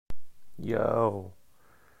Yo,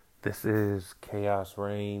 this is Chaos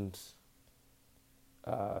Reigns,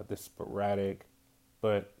 this sporadic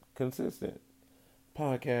but consistent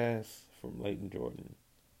podcast from Leighton Jordan.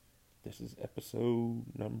 This is episode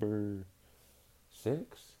number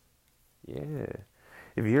 6. Yeah.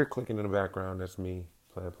 If you hear clicking in the background, that's me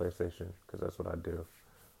playing PlayStation because that's what I do.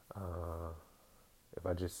 If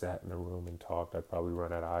I just sat in a room and talked, I'd probably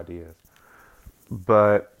run out of ideas.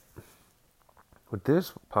 But with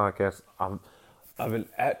this podcast, I've been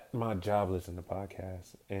at my job listening to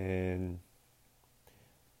podcasts, and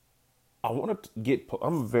I want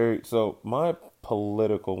to my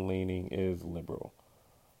political leaning is liberal,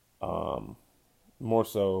 more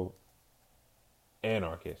so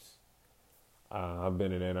anarchist. I've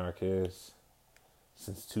been an anarchist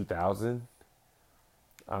since 2000.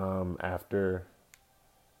 After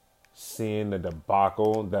seeing the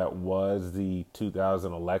debacle that was the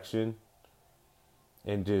 2000 election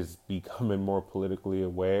and just becoming more politically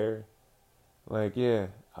aware, yeah,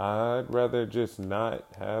 I'd rather just not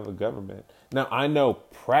have a government. Now, I know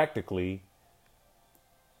practically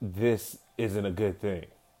this isn't a good thing.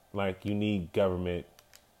 You need government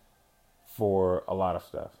for a lot of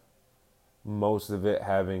stuff. Most of it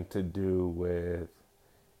having to do with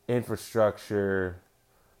infrastructure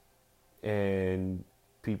and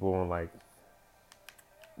people on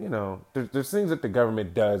there's things that the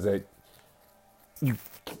government does you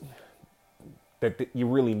that you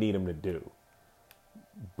really need them to do.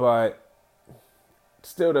 But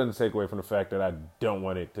still doesn't take away from the fact that I don't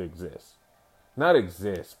want it to exist. Not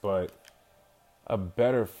exist, but a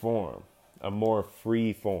better form, a more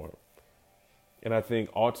free form. And I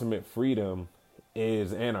think ultimate freedom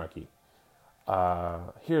is anarchy.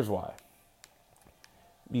 Here's why.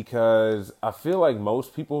 Because I feel like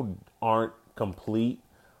most people aren't complete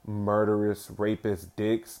murderous, rapist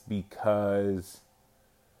dicks because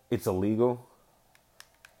it's illegal.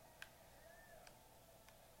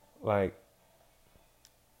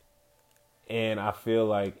 And I feel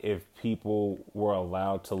like if people were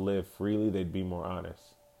allowed to live freely, they'd be more honest.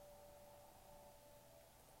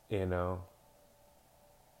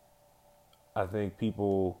 I think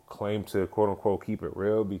people claim to quote unquote keep it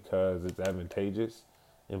real because it's advantageous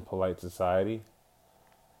in polite society.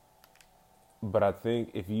 But I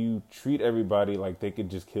think if you treat everybody like they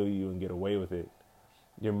could just kill you and get away with it,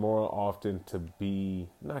 you're more often to be,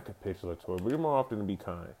 not capitulatory, but you're more often to be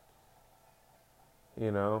kind.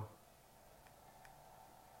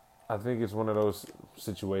 I think it's one of those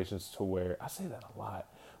situations to where, I say that a lot,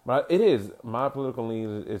 but it is, my political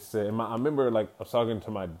lean is, I remember I was talking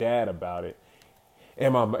to my dad about it,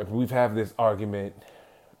 and we've had this argument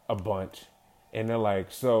a bunch, and they're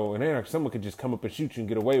like, so, and then someone could just come up and shoot you and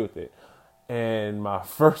get away with it. And my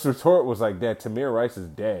first retort was like, Dad, Tamir Rice is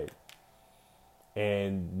dead.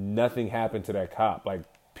 And nothing happened to that cop.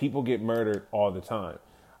 People get murdered all the time.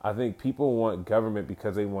 I think people want government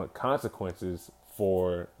because they want consequences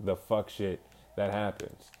for the fuck shit that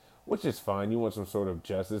happens, which is fine. You want some sort of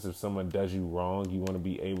justice. If someone does you wrong, you want to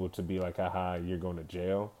be able to be like, haha, you're going to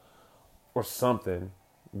jail or something.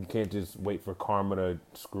 You can't just wait for karma to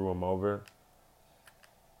screw them over.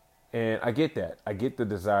 And I get that. I get the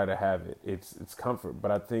desire to have it. It's comfort.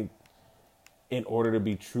 But I think in order to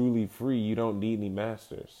be truly free, you don't need any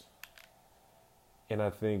masters. And I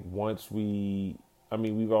think once we've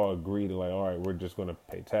all agreed all right, we're just going to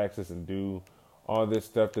pay taxes and do all this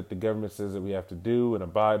stuff that the government says that we have to do and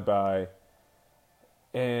abide by.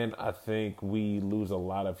 And I think we lose a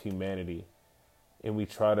lot of humanity. And we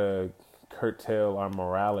try to curtail our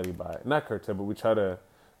morality by it. Not curtail, but we try to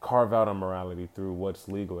carve out our morality through what's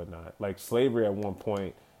legal or not. Slavery at one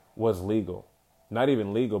point was legal. Not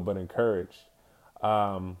even legal, but encouraged.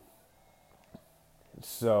 But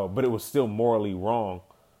it was still morally wrong.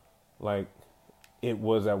 It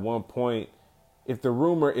was at one point, if the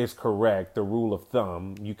rumor is correct, the rule of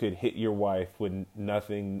thumb, you could hit your wife with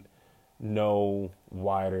nothing no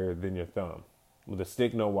wider than your thumb. With a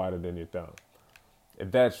stick no wider than your thumb.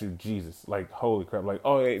 If that's you, Jesus, holy crap,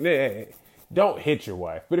 hey, don't hit your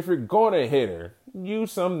wife. But if you're going to hit her,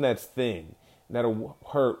 use something that's thin. That'll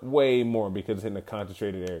hurt way more because it's in a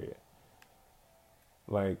concentrated area.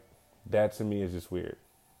 That to me is just weird.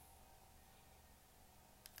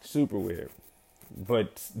 Super weird.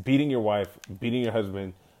 But beating your wife, beating your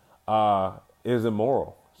husband, is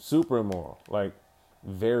immoral. Super immoral.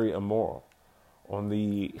 Very immoral. On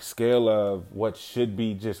the scale of what should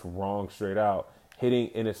be just wrong straight out, hitting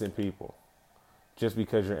innocent people just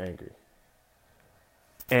because you're angry.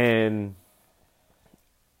 And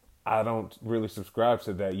I don't really subscribe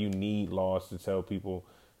to that. You need laws to tell people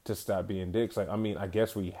to stop being dicks. I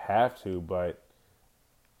guess we have to, but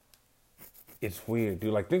it's weird,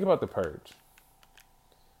 dude. Like, think about the Purge.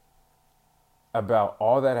 About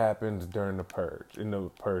all that happens during the Purge, in the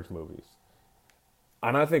Purge movies.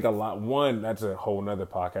 And I think a lot, one, that's a whole nother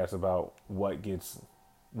podcast about what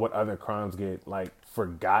other crimes get, like,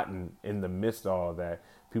 forgotten in the midst of all that.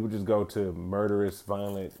 People just go to murderous,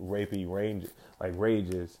 violent, rapey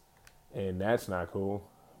rages, and that's not cool.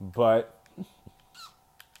 But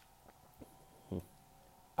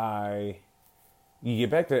you get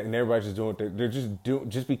back to it and everybody's just doing it. They're just doing,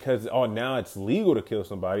 just because, oh, now it's legal to kill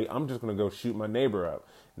somebody, I'm just going to go shoot my neighbor up.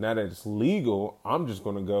 Now that it's legal, I'm just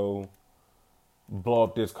going to go blow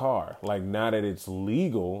up this car. Like, now that it's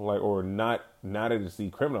legal, like, or not, now that it's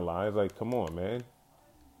decriminalized, like, come on, man.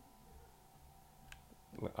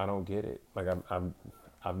 I don't get it. Like,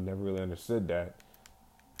 I've never really understood that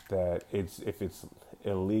if it's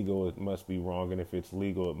illegal, it must be wrong. And if it's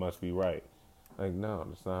legal, it must be right. Like, no,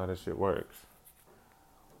 that's not how this shit works.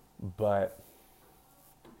 But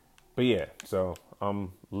yeah, so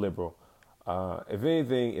I'm liberal. If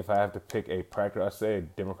anything, if I have to pick a practice, I say a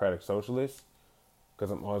democratic socialist,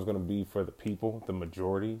 because I'm always going to be for the people, the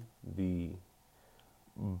majority, the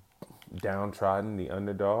downtrodden, the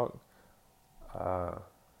underdog,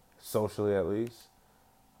 socially at least.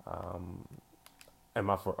 Am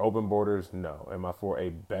I for open borders? No. Am I for a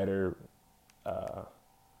better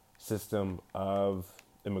system of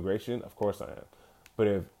immigration? Of course I am. But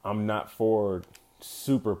if I'm not for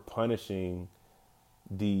super punishing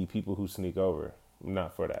the people who sneak over, I'm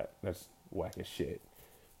not for that. That's whack as shit.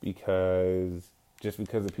 Because just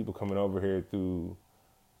because the people coming over here through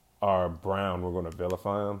are brown, we're going to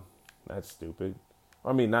vilify them. That's stupid.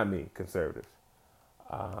 I mean, not me, conservatives.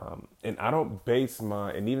 And I don't base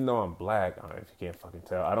and even though I'm black, I don't know if you can't fucking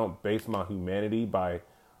tell, I don't base my humanity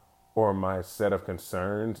or my set of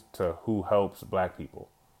concerns to who helps black people.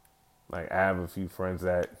 Like, I have a few friends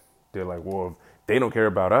that they're like, well, if they don't care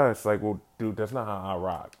about us, like, well, dude, that's not how I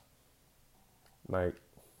rock. Like,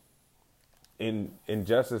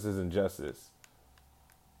 injustice is injustice.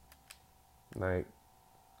 Like,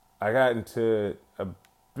 I got into a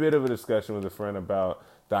bit of a discussion with a friend about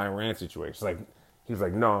the Iran situation. Like, he was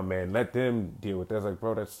like, no, man, let them deal with that. I was like,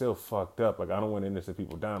 bro, that's still fucked up. Like, I don't want innocent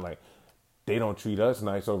people dying. Like, they don't treat us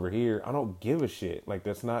nice over here. I don't give a shit. Like,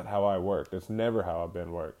 that's not how I work. That's never how I've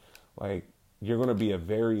been worked. Like, you're going to be a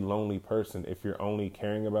very lonely person if you're only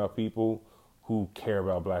caring about people who care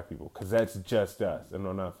about black people. Because that's just us. And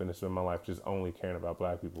I'm not finna spend my life just only caring about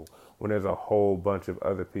black people when there's a whole bunch of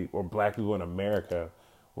other people, or black people in America,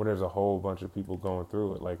 when there's a whole bunch of people going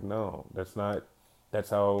through it. Like, no, that's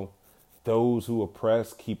how those who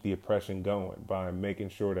oppress keep the oppression going, by making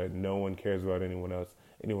sure that no one cares about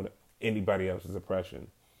anybody else's oppression.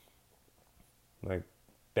 Like,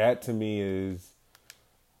 that to me is,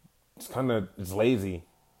 it's lazy.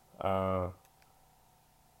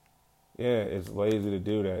 It's lazy to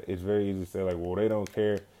do that. It's very easy to say, like, well, they don't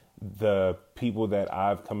care. The people that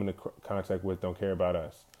I've come into contact with don't care about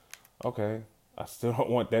us. Okay. I still don't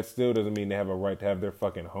want, that still doesn't mean they have a right to have their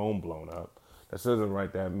fucking home blown up. That still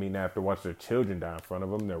doesn't mean they have to watch their children die in front of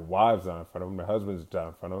them, their wives die in front of them, their husbands die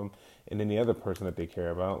in front of them, and any other person that they care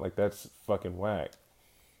about. Like, that's fucking whack.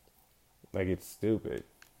 Like, it's stupid.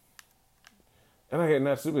 And I get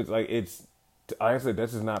not stupid. Like, it's, like I said,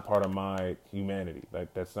 that's just not part of my humanity.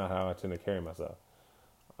 Like, that's not how I tend to carry myself.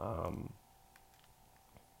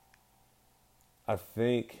 I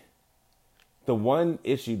think the one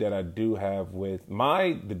issue that I do have with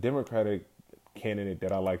the Democratic candidate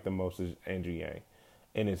that I like the most is Andrew Yang.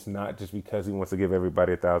 And it's not just because he wants to give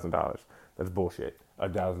everybody $1,000. That's bullshit.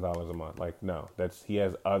 $1,000 a month. Like, no, he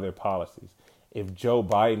has other policies. If Joe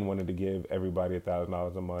Biden wanted to give everybody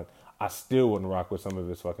 $1,000 a month, I still wouldn't rock with some of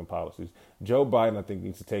his fucking policies. Joe Biden, I think,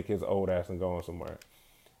 needs to take his old ass and go on somewhere.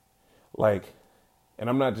 Like, and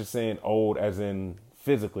I'm not just saying old as in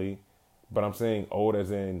physically, but I'm saying old as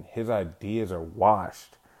in his ideas are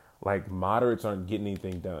washed. Like, moderates aren't getting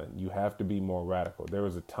anything done. You have to be more radical. There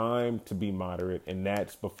was a time to be moderate, and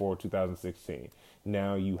that's before 2016.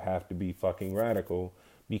 Now you have to be fucking radical,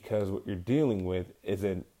 because what you're dealing with is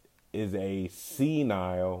a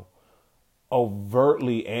senile,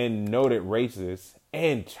 overtly and noted racist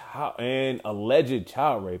and alleged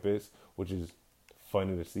child rapist, which is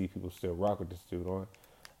funny to see people still rock with this dude on.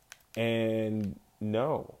 And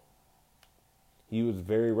no, he was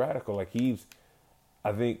very radical. Like,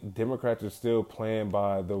 I think Democrats are still playing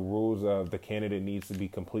by the rules of the candidate needs to be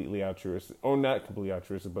completely altruistic, or not completely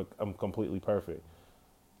altruistic, but completely perfect.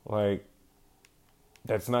 Like,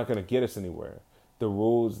 that's not going to get us anywhere. The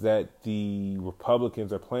rules that the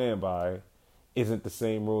Republicans are playing by isn't the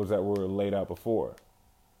same rules that were laid out before.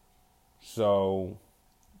 So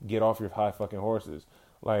get off your high fucking horses.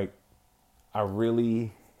 Like, I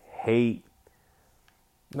really hate,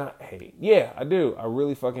 not hate, yeah, I do. I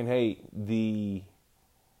really fucking hate the,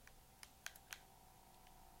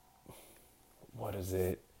 what is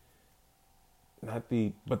it? Not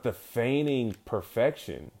the, but the feigning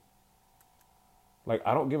perfection. Like,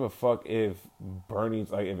 I don't give a fuck if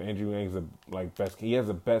Bernie's, like, if Andrew Yang's the, like, best, he has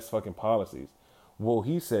the best fucking policies. Well,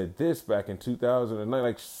 he said this back in 2009.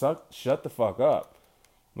 Like, shut the fuck up.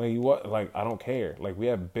 Like, you what? Like, I don't care. Like, we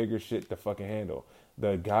have bigger shit to fucking handle.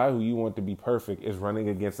 The guy who you want to be perfect is running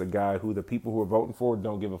against a guy who the people who are voting for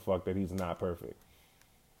don't give a fuck that he's not perfect.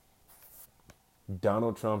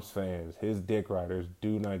 Donald Trump's fans, his dick riders,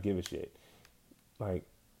 do not give a shit. Like,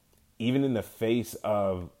 even in the face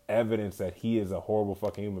of evidence that he is a horrible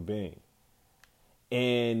fucking human being.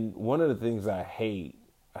 And one of the things I hate,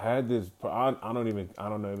 I had this, I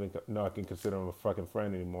don't know I can consider him a fucking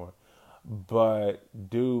friend anymore. But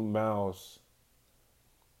dude Mouse,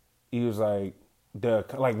 he was like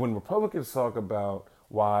when Republicans talk about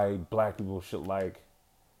why black people should like,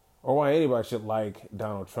 or why anybody should like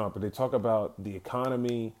Donald Trump, but they talk about the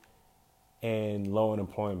economy and low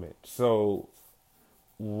unemployment. So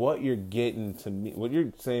what you're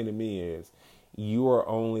saying to me is you are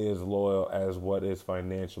only as loyal as what is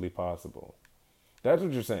financially possible. That's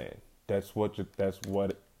what you're saying. That is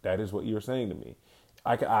what you're saying to me.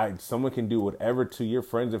 Someone can do whatever to your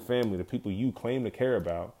friends and family, the people you claim to care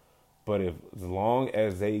about, but as long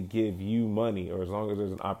as they give you money, or as long as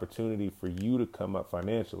there's an opportunity for you to come up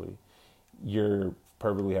financially, you're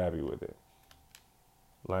perfectly happy with it.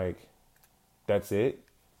 Like, that's it.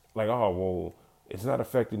 Like, oh, well, it's not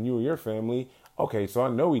affecting you or your family. Okay, so I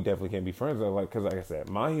know we definitely can't be friends. Because like I said,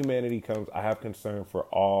 my humanity comes, I have concern for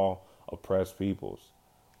all oppressed peoples.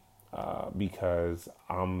 Because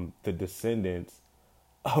I'm the descendants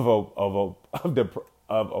of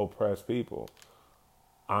oppressed people.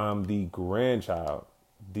 I'm the grandchild,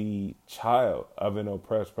 the child of an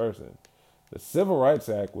oppressed person. The Civil Rights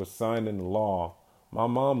Act was signed into law. My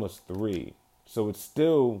mom was 3, so it's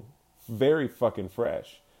still very fucking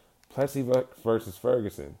fresh. Plessy versus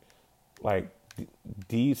Ferguson, like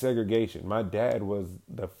desegregation. My dad was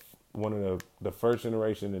one of the first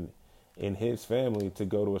generation in his family to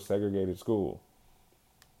go to a segregated school.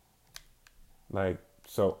 Like,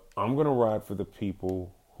 so I'm gonna ride for the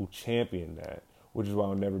people who champion that, which is why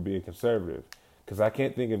I'll never be a conservative, because I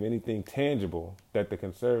can't think of anything tangible that the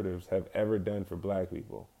conservatives have ever done for black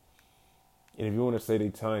people. And if you want to say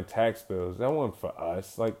they signed tax bills, that wasn't for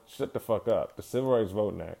us. Like, shut the fuck up. The Civil Rights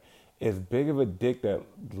Voting Act, as big of a dick that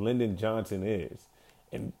Lyndon Johnson is,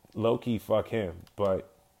 and low-key fuck him,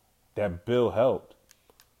 but that bill helped.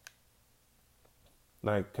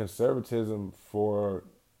 Like, conservatism for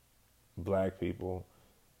black people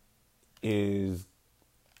is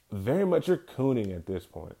very much you're cooning at this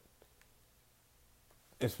point.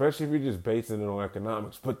 Especially if you're just basing it on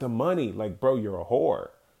economics. But the money, like, bro, you're a whore.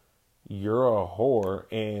 You're a whore,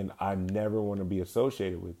 and I never want to be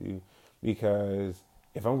associated with you, because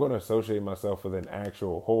if I'm going to associate myself with an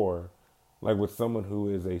actual whore, like with someone who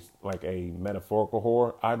is a metaphorical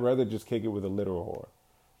whore, I'd rather just kick it with a literal whore.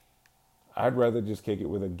 I'd rather just kick it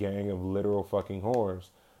with a gang of literal fucking whores,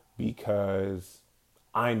 because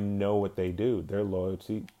I know what they do. Their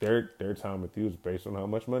loyalty, their time with you is based on how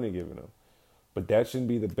much money you're giving them. But that shouldn't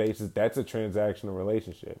be the basis. That's a transactional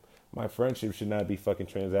relationship. My friendship should not be fucking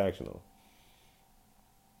transactional.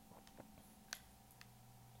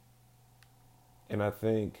 And I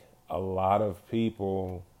think a lot of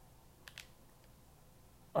people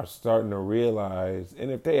are starting to realize,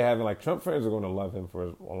 and if they haven't, like, Trump fans are going to love him for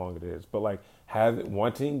as long as it is, but like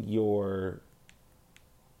wanting your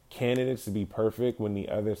candidates to be perfect when the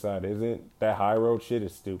other side isn't, that high road shit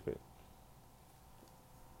is stupid.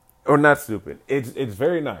 Or not stupid. It's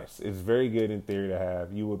very nice. It's very good in theory to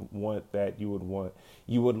have. You would want that. You would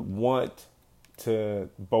want to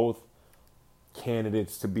both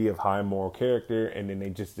candidates to be of high moral character, and then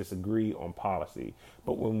they just disagree on policy.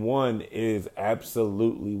 But when one is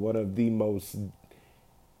absolutely one of the most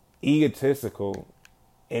egotistical,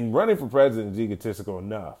 and running for president is egotistical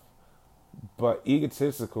enough, but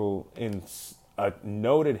egotistical in a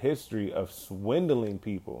noted history of swindling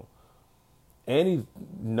people, and he's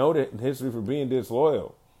noted history for being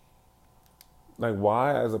disloyal. Like,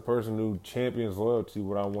 why, as a person who champions loyalty,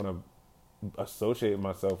 would I want to associate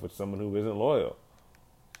myself with someone who isn't loyal?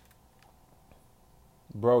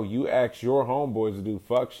 Bro, you ask your homeboys to do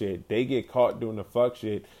fuck shit, they get caught doing the fuck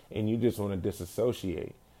shit, and you just want to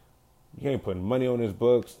disassociate. You ain't putting money on his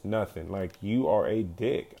books, nothing. Like, you are a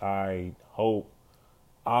dick. I hope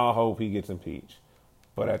he gets impeached.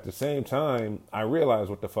 But at the same time, I realize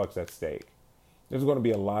what the fuck's at stake. There's going to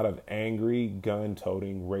be a lot of angry,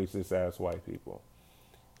 gun-toting, racist-ass white people.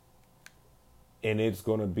 And it's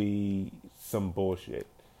going to be some bullshit.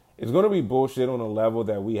 It's going to be bullshit on a level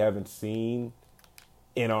that we haven't seen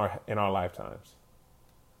in our lifetimes.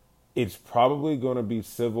 It's probably going to be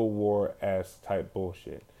Civil War-esque type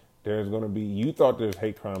bullshit. There's going to be, you thought there's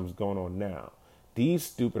hate crimes going on now. These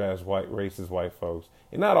stupid-ass white, racist white folks,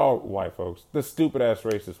 and not all white folks, the stupid-ass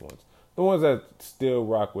racist ones, the ones that still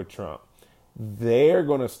rock with Trump, they're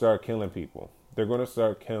going to start killing people. They're going to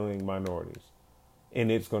start killing minorities.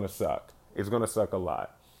 And it's going to suck. It's going to suck a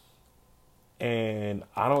lot. And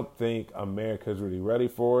I don't think America's really ready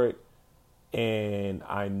for it. And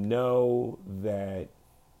I know that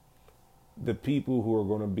the people who are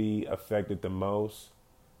going to be affected the most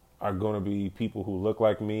are going to be people who look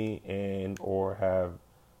like me and or have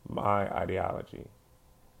my ideology.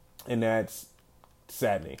 And that's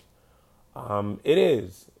saddening. It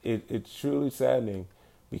is. It's truly saddening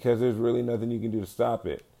because there's really nothing you can do to stop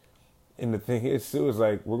it. And the thing is, too, is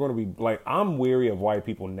like, we're going to be, like, I'm weary of white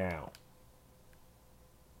people now.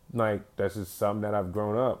 Like, that's just something that I've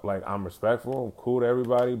grown up. Like, I'm respectful, I'm cool to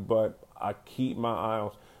everybody, but I keep my eye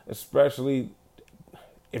on, especially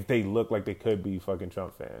if they look like they could be fucking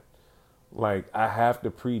Trump fans. Like, I have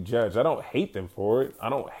to prejudge. I don't hate them for it. I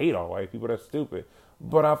don't hate all white people. That's stupid.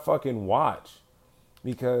 But I fucking watch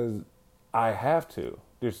because I have to.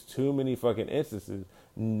 There's too many fucking instances,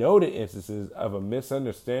 noted instances of a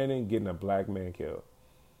misunderstanding getting a black man killed.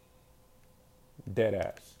 Dead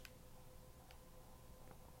ass.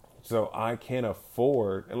 So I can't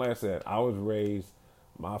afford, and like I said, I was raised,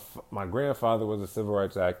 my grandfather was a civil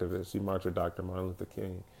rights activist. He marched with Dr. Martin Luther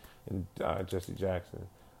King and Jesse Jackson.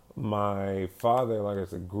 My father, like I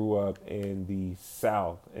said, grew up in the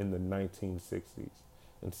South in the 1960s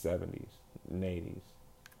and 70s and 80s.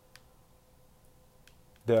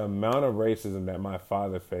 The amount of racism that my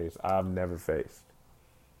father faced, I've never faced.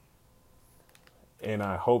 And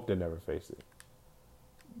I hope to never face it.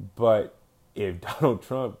 But if Donald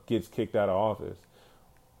Trump gets kicked out of office,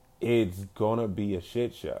 it's going to be a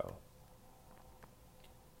shit show.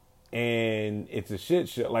 And it's a shit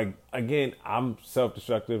show. Like, again, I'm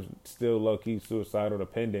self-destructive, still low-key suicidal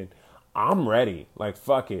dependent. I'm ready. Like,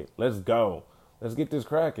 fuck it. Let's go. Let's get this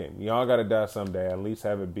cracking. Y'all got to die someday. At least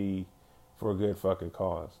have it be for a good fucking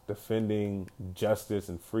cause. Defending justice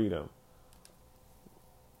and freedom.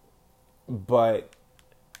 But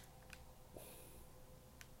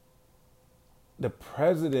the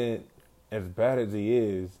president, as bad as he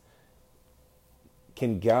is,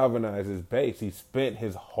 can galvanize his base. He spent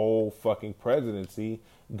his whole fucking presidency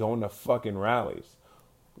going to fucking rallies.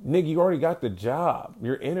 Nigga, you already got the job.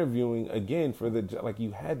 You're interviewing again for the job. Like,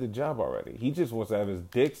 you had the job already. He just wants to have his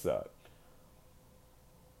dick sucked.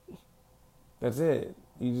 That's it.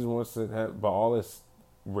 He just wants to have, but all this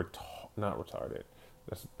not retarded.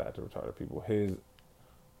 That's bad to retarded people. His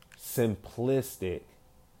simplistic,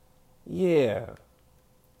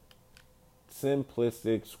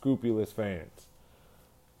 simplistic, scrupulous fans.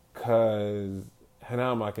 Cause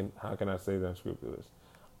how can I say that scrupulous?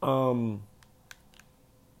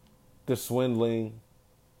 The swindling,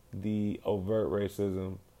 the overt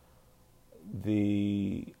racism,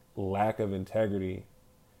 the lack of integrity,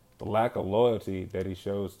 the lack of loyalty that he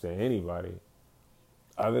shows to anybody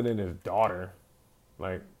other than his daughter.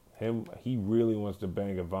 Like, him, he really wants to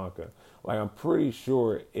bang Ivanka. Like, I'm pretty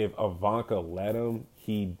sure if Ivanka let him,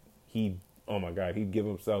 he'd oh my God, he'd give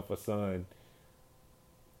himself a son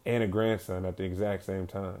and a grandson at the exact same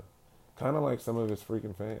time. Kind of like some of his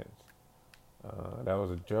freaking fans. That was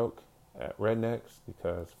a joke at Rednecks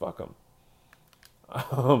because fuck them.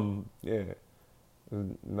 Yeah, they're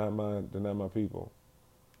not my people.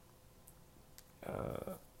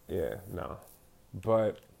 Yeah, no.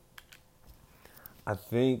 But I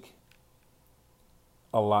think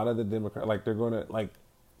a lot of the Democrats, like, they're going to, like,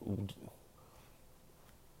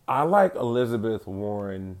 I like Elizabeth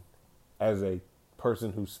Warren as a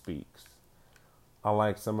person who speaks. I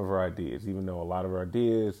like some of her ideas, even though a lot of her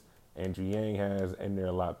ideas Andrew Yang has, and they're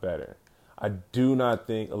a lot better. I do not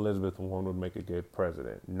think Elizabeth Warren would make a good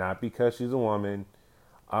president. Not because she's a woman,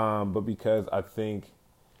 but because I think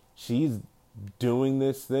she's doing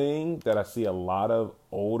this thing that I see a lot of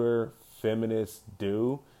older feminists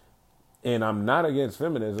do. And I'm not against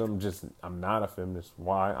feminism, just I'm not a feminist.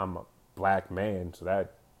 Why? I'm a black man, so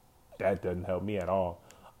that doesn't help me at all.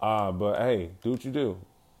 But hey, do what you do.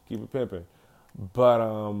 Keep it pimping. But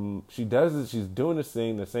she does this, she's doing this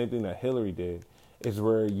thing, the same thing that Hillary did, is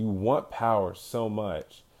where you want power so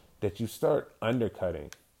much that you start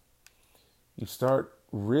undercutting. You start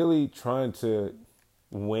really trying to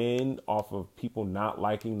win off of people not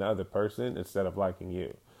liking the other person instead of liking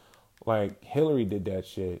you. Like Hillary did that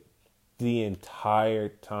shit the entire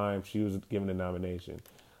time she was given the nomination.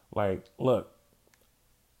 Like, look,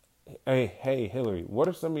 hey, Hillary, what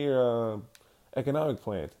are some of your economic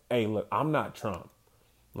plans? Hey, look, I'm not Trump.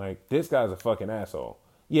 Like, this guy's a fucking asshole.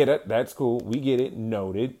 Yeah, that's cool. We get it.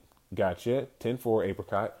 Noted. Gotcha. 10-4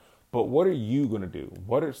 apricot. But what are you going to do?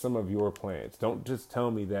 What are some of your plans? Don't just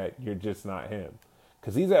tell me that you're just not him.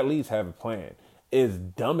 Because he's at least have a plan. As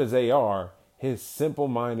dumb as they are, his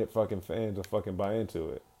simple-minded fucking fans will fucking buy into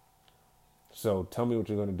it. So tell me what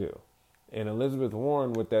you're going to do. And Elizabeth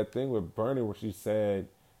Warren with that thing with Bernie where she said,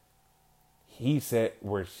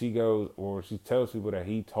 where she goes, or she tells people that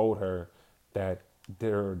he told her that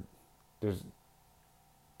there's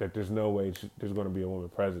no way there's going to be a woman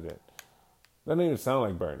president. That doesn't even sound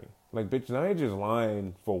like Bernie. Like, bitch, now you're just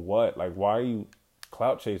lying for what? Like, why are you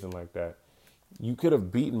clout chasing like that? You could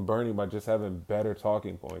have beaten Bernie by just having better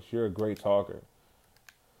talking points. You're a great talker.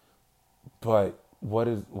 But what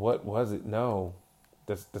was it? No,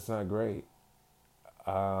 that's not great.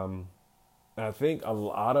 I think a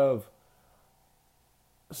lot of,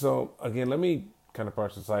 so again, let me kind of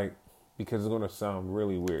parse this, like, because it's going to sound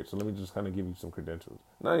really weird. So let me just kind of give you some credentials.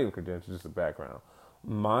 Not even credentials, just a background.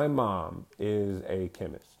 My mom is a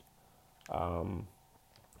chemist.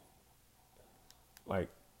 Like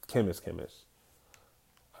chemist.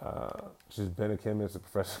 She's been a chemist, a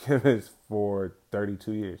professional chemist for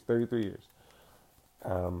 33 years.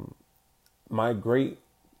 My great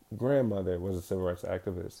grandmother was a civil rights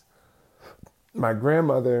activist. My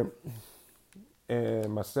grandmother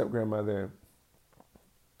and my step grandmother,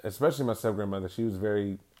 especially my step grandmother, she was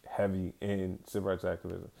very heavy in civil rights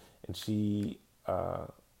activism, and she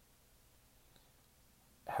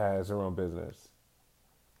has her own business.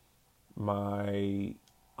 My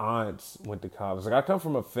aunts went to college. Like, I come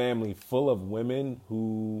from a family full of women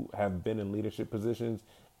who have been in leadership positions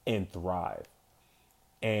and thrive.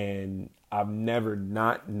 And I've never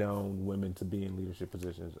not known women to be in leadership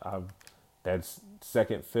positions. That's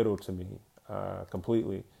second fiddle to me,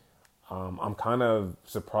 completely. I'm kind of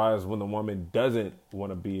surprised when the woman doesn't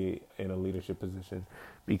want to be in a leadership position,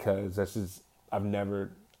 because that's just, I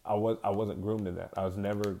wasn't groomed in that. I was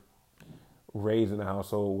never raised in a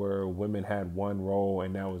household where women had one role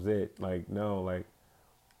and that was it. Like, no, like,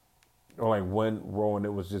 or like one role and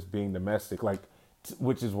it was just being domestic. Like,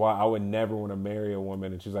 which is why I would never want to marry a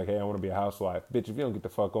woman and she's like, hey, I want to be a housewife. Bitch, if you don't get the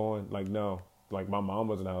fuck on, like, no. Like, my mom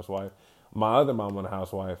wasn't a housewife. My other mom was a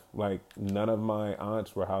housewife. Like, none of my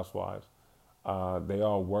aunts were housewives. They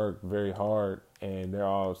all worked very hard, and they're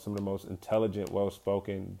all some of the most intelligent,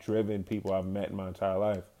 well-spoken, driven people I've met in my entire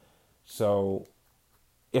life. So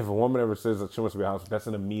if a woman ever says that she wants to be a housewife, that's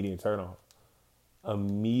an immediate turnoff.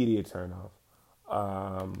 Immediate turnoff.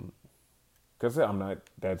 Because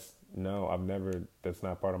that's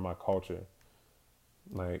not part of my culture.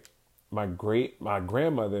 Like, my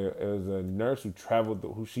grandmother is a nurse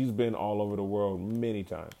who she's been all over the world many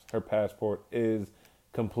times. Her passport is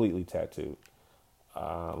completely tattooed,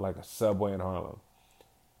 like a subway in Harlem.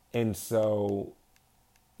 And so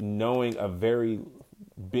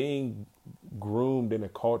being groomed in a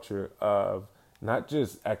culture of not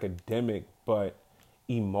just academic, but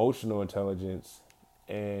emotional intelligence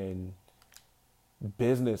and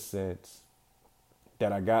business sense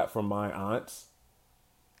that I got from my aunts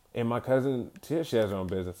and my cousin Tia, she has her own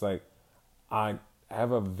business. Like, I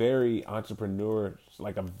have a very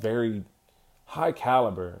like a very high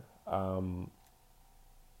caliber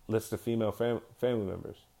list of female family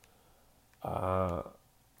members.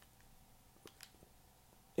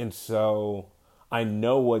 And so I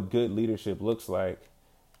know what good leadership looks like,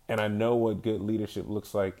 and I know what good leadership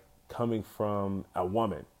looks like coming from a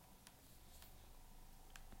woman.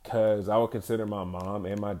 Because I would consider my mom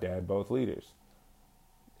and my dad both leaders.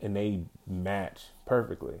 And they match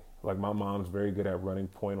perfectly. Like, my mom's very good at running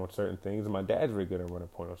point on certain things, and my dad's very good at running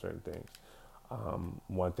point on certain things.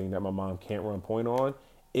 One thing that my mom can't run point on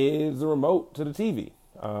is the remote to the TV.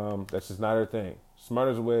 That's just not her thing. Smart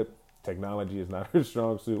as a whip, technology is not her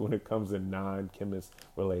strong suit when it comes to non-chemist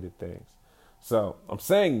related things. So I'm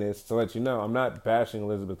saying this to let you know I'm not bashing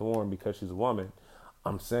Elizabeth Warren because she's a woman.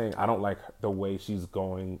 I'm saying I don't like the way she's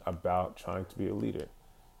going about trying to be a leader.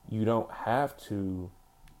 You don't have to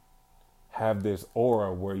have this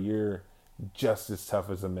aura where you're just as tough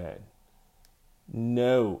as a man.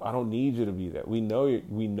 No, I don't need you to be that. We know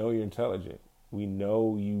you're intelligent. We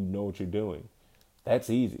know you know what you're doing. That's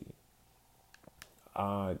easy.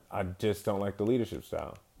 I just don't like the leadership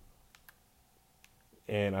style.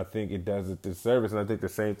 And I think it does it disservice. And I think the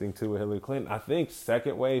same thing too with Hillary Clinton. I think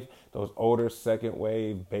second wave, those older second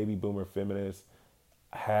wave baby boomer feminists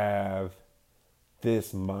have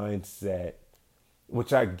this mindset,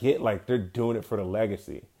 which I get, like they're doing it for the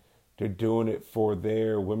legacy. They're doing it for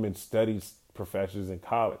their women's studies professors in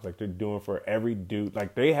college. Like they're doing for every dude.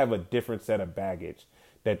 Like they have a different set of baggage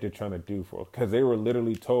that they're trying to do for, because they were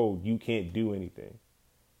literally told you can't do anything.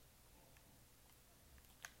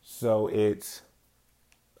 So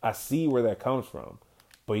I see where that comes from,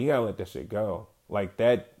 but you gotta let that shit go. Like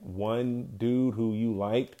that one dude who you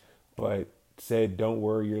liked, but said, don't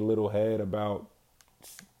worry your little head about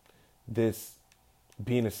this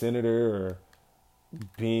being a senator or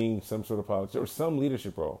being some sort of politician or some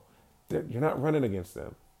leadership role. You're not running against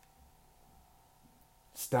them.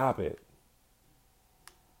 Stop it.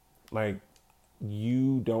 Like,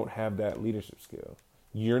 you don't have that leadership skill.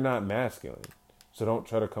 You're not masculine. So don't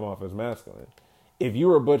try to come off as masculine. If you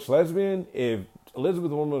were a butch lesbian, if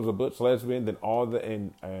Elizabeth Warren was a butch lesbian, then all the,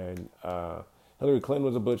 and Hillary Clinton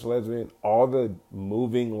was a butch lesbian, all the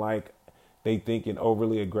moving like they think an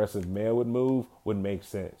overly aggressive male would move would make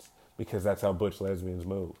sense, because that's how butch lesbians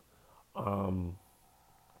move.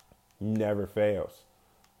 Never fails.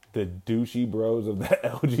 The douchey bros of the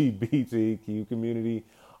LGBTQ community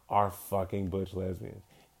are fucking butch lesbians.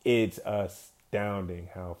 It's astounding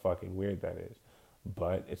how fucking weird that is,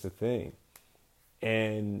 but it's a thing.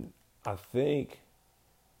 And I think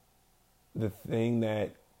the thing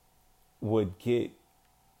that would get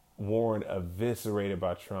Warren eviscerated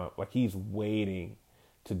by Trump, like he's waiting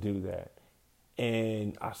to do that.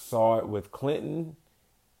 And I saw it with Clinton,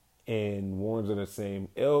 and Warren's in the same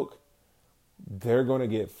ilk. They're going to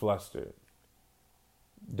get flustered.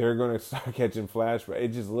 They're going to start catching flashbacks. It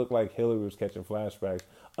just looked like Hillary was catching flashbacks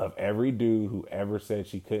of every dude who ever said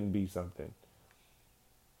she couldn't be something.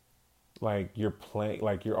 Like, you're playing,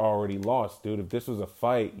 like you're already lost, dude. If this was a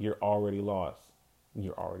fight, you're already lost.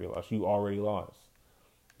 You're already lost. You already lost.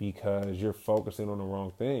 Because you're focusing on the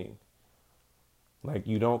wrong thing. Like,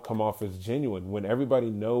 you don't come off as genuine. When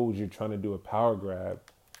everybody knows you're trying to do a power grab,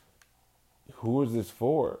 who is this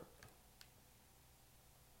for?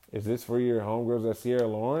 Is this for your homegirls at Sierra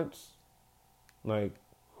Lawrence? Like,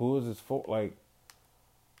 who is this for? Like,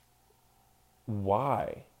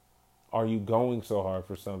 why are you going so hard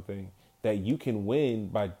for something that you can win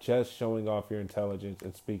by just showing off your intelligence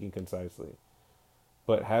and speaking concisely?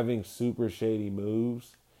 But having super shady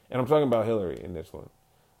moves, and I'm talking about Hillary in this one,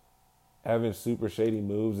 having super shady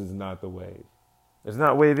moves is not the wave. It's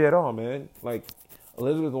not wavy at all, man. Like,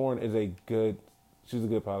 Elizabeth Warren is she's a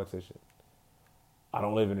good politician. I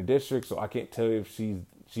don't live in a district, so I can't tell you if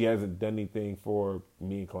she hasn't done anything for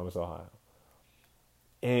me in Columbus, Ohio.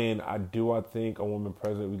 And I think a woman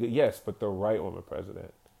president would be good. Yes, but the right woman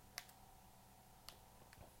president.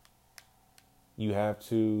 You have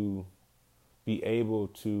to be able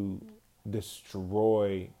to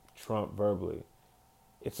destroy Trump verbally.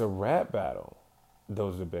 It's a rap battle,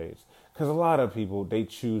 those debates. Because a lot of people, they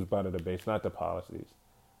choose by the debates, not the policies.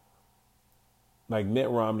 Like, Mitt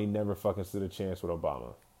Romney never fucking stood a chance with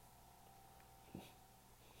Obama.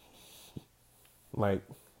 Like,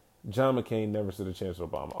 John McCain never stood a chance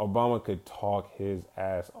with Obama. Obama could talk his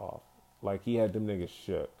ass off. Like, he had them niggas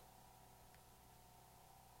shook.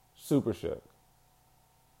 Super shook.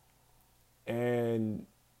 And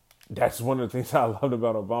that's one of the things I loved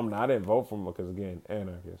about Obama. Now, I didn't vote for him because, again,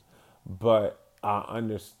 anarchist. But I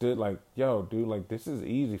understood, like, yo, dude, like, this is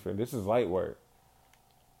easy for him. This is light work.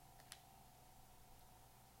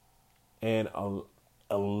 And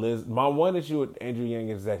my one issue with Andrew Yang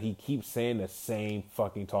is that he keeps saying the same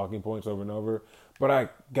fucking talking points over and over. But I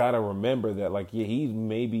gotta remember that, like, yeah, he's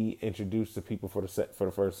maybe introduced to people for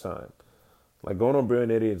the first time. Like, going on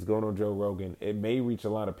Brilliant Idiots, going on Joe Rogan, it may reach a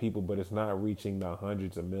lot of people, but it's not reaching the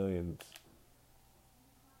hundreds of millions.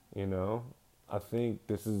 You know? I think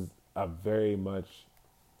this is a not very much,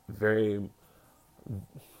 what's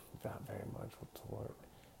the word?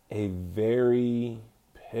 A very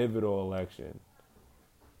pivotal election,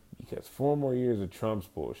 because 4 more years of Trump's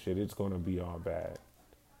bullshit, it's going to be all bad.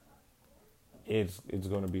 It's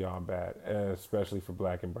going to be all bad, especially for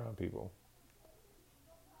black and brown people.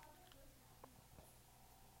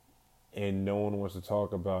 And no one wants to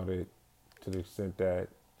talk about it to the extent that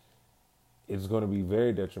it's going to be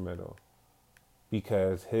very detrimental,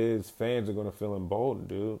 because his fans are going to feel emboldened,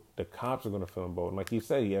 dude. The cops are going to feel emboldened. Like you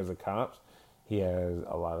said, he has the cops. He has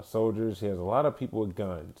a lot of soldiers. He has a lot of people with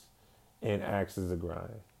guns and axes to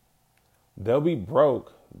grind. They'll be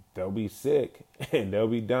broke, they'll be sick, and they'll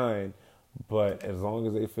be dying. But as long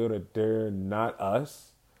as they feel that they're not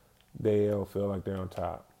us, they'll feel like they're on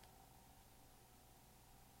top.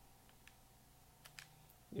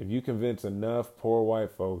 If you convince enough poor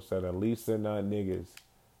white folks that at least they're not niggas,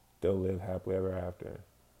 they'll live happily ever after.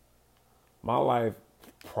 My life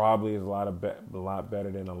probably is a lot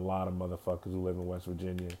better than a lot of motherfuckers who live in West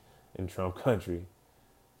Virginia in Trump country.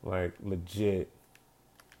 Like, legit.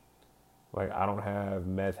 Like, I don't have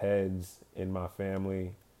meth heads in my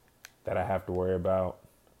family that I have to worry about.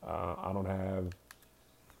 I don't have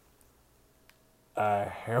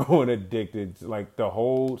heroin addicted. Like, the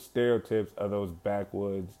whole stereotypes of those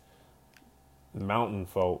backwoods mountain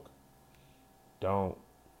folk don't.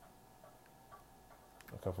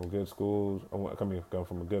 I come from good schools. Come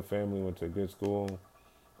from a good family, went to a good school.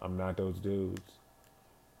 I'm not those dudes.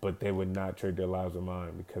 But they would not trade their lives with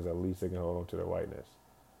mine because at least they can hold on to their whiteness.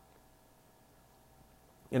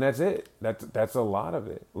 And that's it. That's a lot of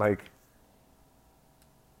it. Like,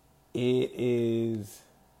 it is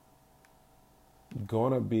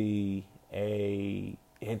gonna be a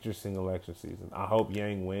interesting election season. I hope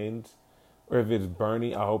Yang wins. Or if it's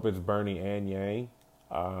Bernie, I hope it's Bernie and Yang.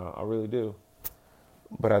 I really do.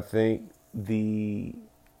 But I think I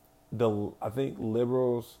think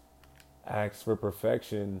liberals ask for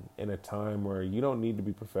perfection in a time where you don't need to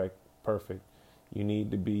be perfect. You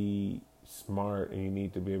need to be smart, and you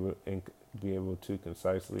need to be able to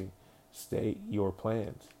concisely state your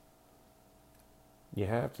plans. You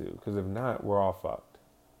have to, because if not, we're all fucked.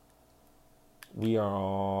 We are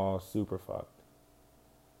all super fucked.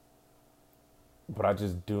 But I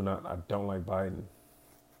don't like Biden.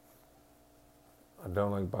 I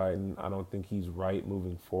don't like Biden. I don't think he's right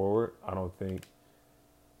moving forward. I don't think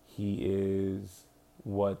he is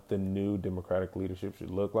what the new Democratic leadership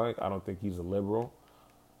should look like. I don't think he's a liberal.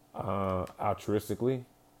 Altruistically,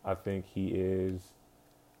 I think he is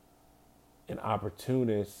an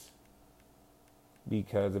opportunist,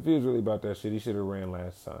 because if he was really about that shit, he should have ran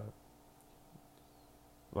last time.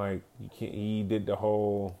 Like, he did the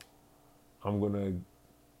whole,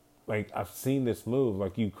 I've seen this move.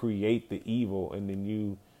 Like, you create the evil, and then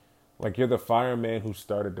you're the fireman who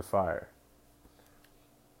started the fire.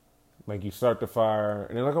 Like, you start the fire,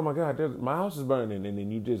 and they're like, oh my God, my house is burning, and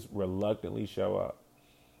then you just reluctantly show up.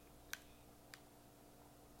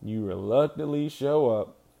 You reluctantly show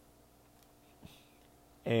up,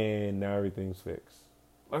 and now everything's fixed.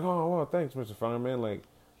 Like, oh, well, thanks, Mr. Fireman. Like,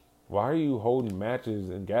 why are you holding matches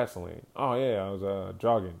and gasoline? Oh, yeah, I was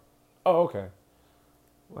jogging. Oh, okay.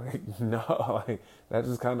 Like, no, like, that's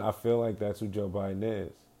just kind of, I feel like that's who Joe Biden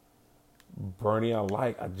is. Bernie, I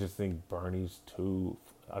just think Bernie's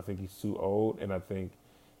I think he's too old, and I think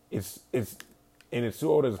it's too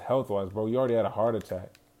old as health-wise, bro. You already had a heart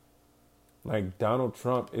attack. Like, Donald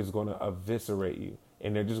Trump is going to eviscerate you,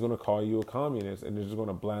 and they're just going to call you a communist, and they're just going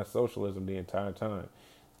to blast socialism the entire time.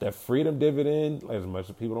 That freedom dividend, as much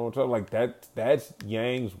as people don't talk, like, that's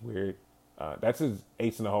Yang's weird. That's his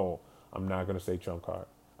ace in the hole. I'm not going to say trump card.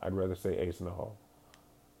 I'd rather say ace in the hole.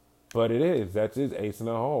 But it is. That's his ace in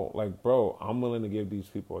the hole. Like, bro, I'm willing to give these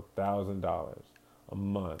people $1,000 a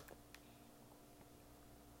month.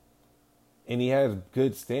 And he has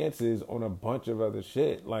good stances on a bunch of other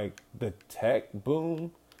shit. Like the tech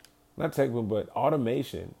boom. Not tech boom, but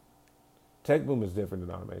automation. Tech boom is different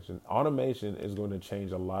than automation. Automation is going to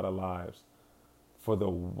change a lot of lives for the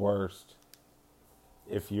worst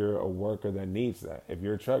if you're a worker that needs that. If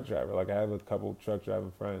you're a truck driver, like I have a couple truck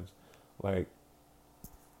driving friends, like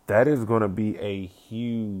that is going to be a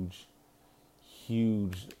huge,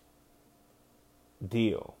 huge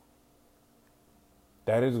deal.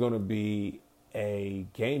 That is going to be a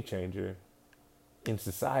game changer in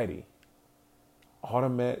society.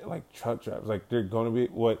 Automatic, like truck drivers, like they're going to be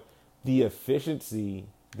what the efficiency,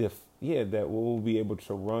 that we'll be able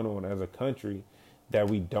to run on as a country, that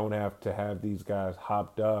we don't have to have these guys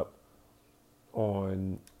hopped up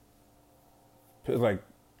on, like,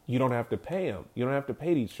 you don't have to pay them. You don't have to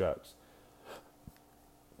pay these trucks.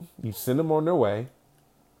 You send them on their way,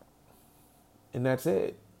 and that's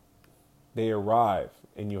it. They arrive,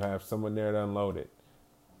 and you have someone there to unload it.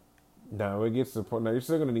 Now it gets to the point. Now you're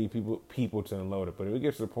still gonna need people to unload it, but if it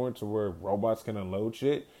gets to the point to where robots can unload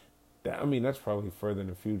shit, that's probably further in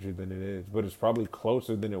the future than it is, but it's probably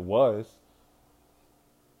closer than it was.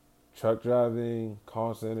 Truck driving,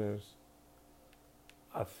 call centers.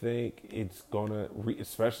 I think it's gonna,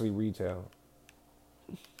 especially retail.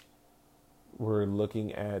 We're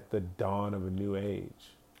looking at the dawn of a new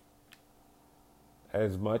age.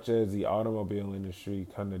 As much as the automobile industry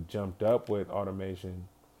kind of jumped up with automation,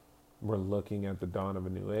 we're looking at the dawn of a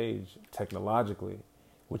new age technologically,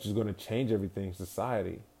 which is going to change everything.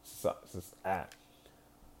 Society-wise,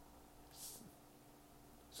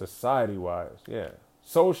 yeah.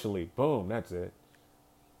 Socially, boom, that's it.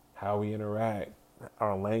 How we interact,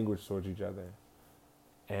 our language towards each other.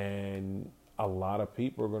 And a lot of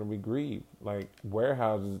people are going to be grieved. Like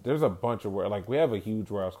warehouses, there's a bunch of like we have a huge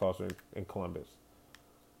warehouse cluster in Columbus.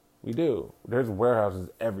 We do. There's warehouses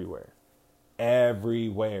everywhere.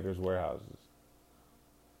 Everywhere there's warehouses.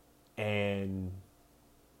 And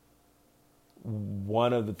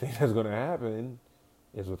one of the things that's going to happen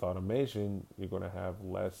is with automation, you're going to have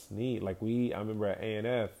less need. Like I remember at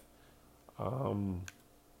A&F,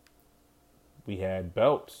 we had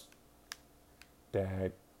belts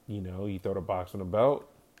that, you throw the box on a belt,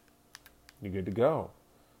 you're good to go.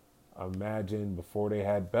 Imagine before they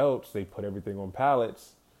had belts, they put everything on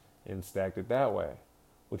pallets and stacked it that way,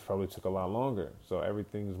 which probably took a lot longer. So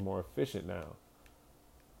everything's more efficient now.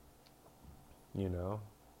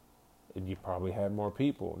 And you probably had more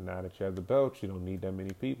people. Now that you have the belts, you don't need that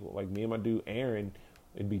many people. Like me and my dude Aaron,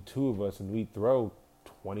 it'd be two of us, and we'd throw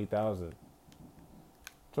 20,000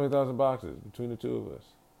 boxes between the two of us.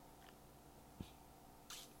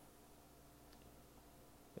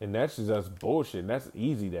 And that's just bullshit. That's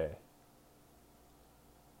easy day.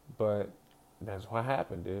 But that's what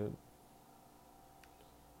happened, dude.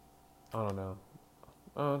 I don't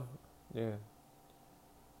know. Yeah.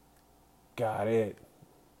 Got it.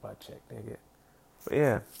 Butt check, nigga. But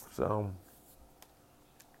yeah, so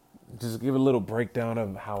just give a little breakdown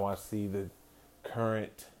of how I see the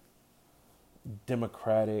current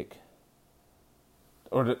Democratic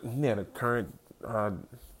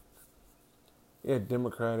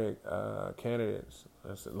Democratic candidates.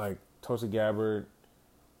 That's like Tulsi Gabbard,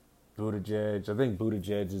 Buttigieg. I think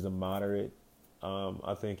Buttigieg is a moderate.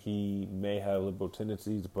 I think he may have liberal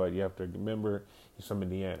tendencies, but you have to remember he's from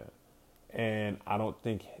Indiana. And I don't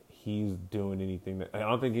think he's doing anything I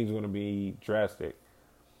don't think he's going to be drastic.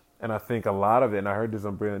 And I think a lot of it, and I heard this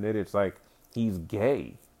on Brilliant Idiots, like he's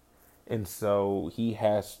gay. And so he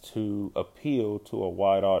has to appeal to a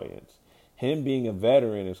wide audience. Him being a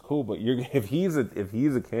veteran is cool, but if he's a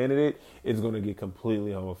candidate, it's going to get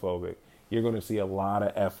completely homophobic. You're going to see a lot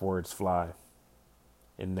of F words fly.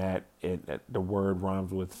 And the word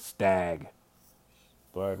rhymes with stag,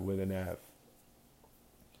 but with an F.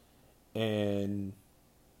 And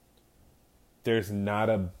that's not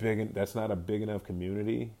a big enough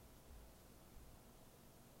community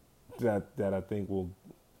that I think will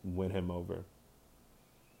win him over.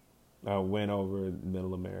 Win over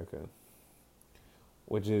Middle America,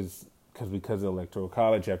 which is because of Electoral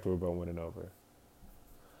College, you have to worry about winning over.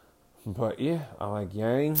 But yeah, I like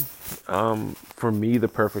Yang. For me, the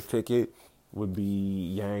perfect ticket would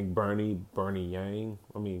be Yang, Bernie, Yang.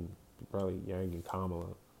 I mean, probably Yang and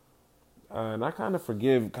Kamala. And I kind of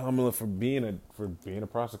forgive Kamala for being a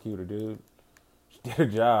prosecutor, dude. She did her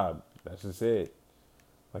job. That's just it.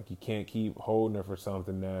 Like, you can't keep holding her for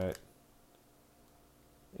something that,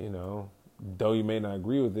 though you may not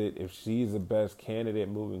agree with it, if she's the best candidate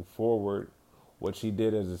moving forward, what she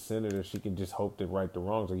did as a senator, she can just hope to right the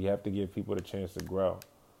wrongs. So you have to give people the chance to grow.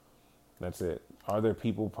 That's it. Are there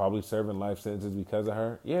people probably serving life sentences because of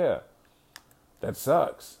her? Yeah. That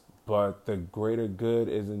sucks. But the greater good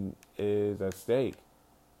is at stake.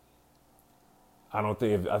 I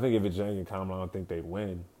think if it's Yang and Kamala, I don't think they'd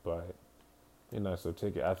win, but nice little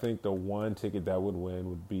ticket. I think the one ticket that would win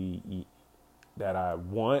would be that I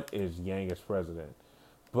want is Yang as president.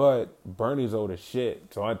 But Bernie's old as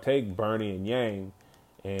shit. So I take Bernie and Yang,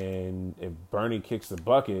 and if Bernie kicks the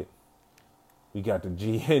bucket, we got the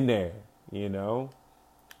G in there,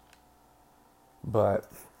 But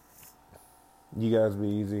you guys be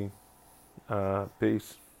easy.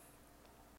 Peace.